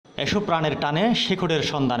এসো প্রাণের টানে শেকড়ের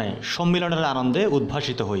সন্ধানে সম্মিলনের আনন্দে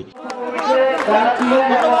উদ্ভাসিত হই।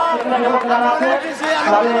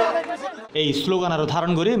 এই স্লোগান আরো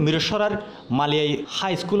ধারণ করে মিরসরার মালিয়াই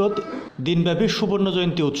হাই স্কুলত দিনব্যাপী সুবর্ণ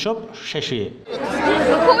জয়ন্তী উৎসব শেষ হয়ে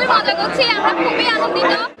খুবই মজা করছি, আমরা খুবই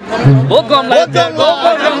আনন্দিত। বহুত কম লাগে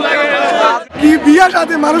কি বিয়া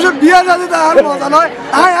সাথে মানুষের বিয়া সাথে আর মজা নয়,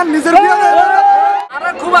 আয় আর নিজের বিয়া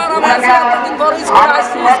খুব আরাম লাগছে। এতদিন পর স্কুলে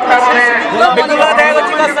আসছি,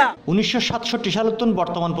 1967 সাল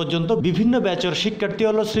বর্তমান পর্যন্ত বিভিন্ন ব্যাচের শিক্ষার্থী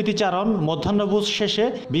হল স্মৃতিচারণ মধ্যাহ্নভোজ শেষে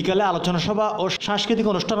বিকালে আলোচনা সভা ও সাংস্কৃতিক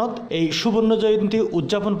অনুষ্ঠানত এই সুবর্ণ জয়ন্তী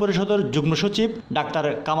উদযাপন পরিষদের যুগ্ম সচিব ডাক্তার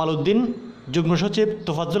কামাল উদ্দিন, যুগ্ম সচিব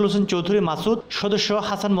তোফাজ্জল হোসেন চৌধুরী মাসুদ, সদস্য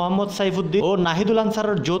হাসান মোহাম্মদ সাইফুদ্দিন ও নাহিদুল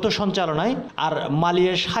আনসারের যৌথ সঞ্চালনায় আর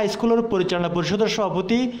মালিয়াস হাই স্কুলের পরিচালনা পরিষদের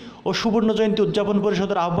সভাপতি ও সুবর্ণ জয়ন্তী উদযাপন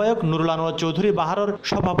পরিষদের আহ্বায়ক নুরুল আনোয়ার চৌধুরী বাহারর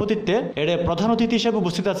সভাপতিত্বে এর প্রধান অতিথি হিসেবে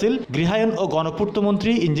উপস্থিত আছেন গৃহায়ন ও গণপূর্ত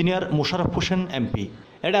মন্ত্রী ইঞ্জিনিয়ার মোশাররফ হোসেন এমপি।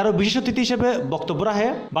 এটা আরও বিশেষ অতিথি হিসেবে বক্তব্য রাখে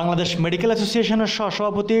বাংলাদেশ মেডিকেল অ্যাসোসিয়েশনের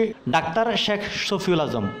সহসভাপতি doctor Sheikh Shafiul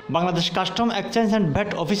Azam, Bangladesh custom exchange and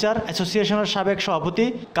VAT officer অ্যাসোসিয়েশনের সাবেক সভাপতি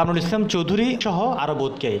কামরুল ইসলাম চৌধুরী সহ আরও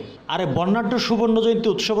বোধকে। আর বর্ণাঢ্য সুবর্ণ জয়ন্তী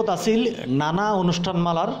উৎসবত আছিল নানা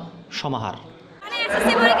অনুষ্ঠানমালার সমাহার।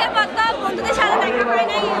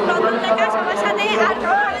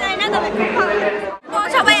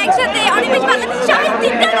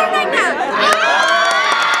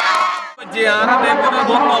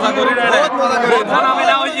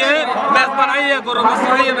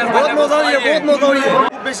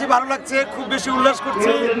 বেশি ভালো লাগছে, খুব বেশি উল্লাস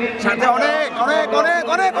করছি, সাথে অনেক অনেক অনেক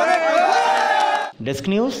অনেক অনেক। Desk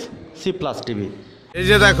news C+ TV. এই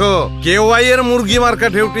যে দেখো কেওয়াই এর মুরগি মার্কা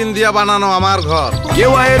ঢেউটিন দিয়া বানানো আমার ঘর।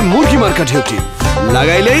 কেওয়াই এর মুরগি মার্কা ঢেউটিন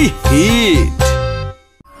লাগাইলেই হিট।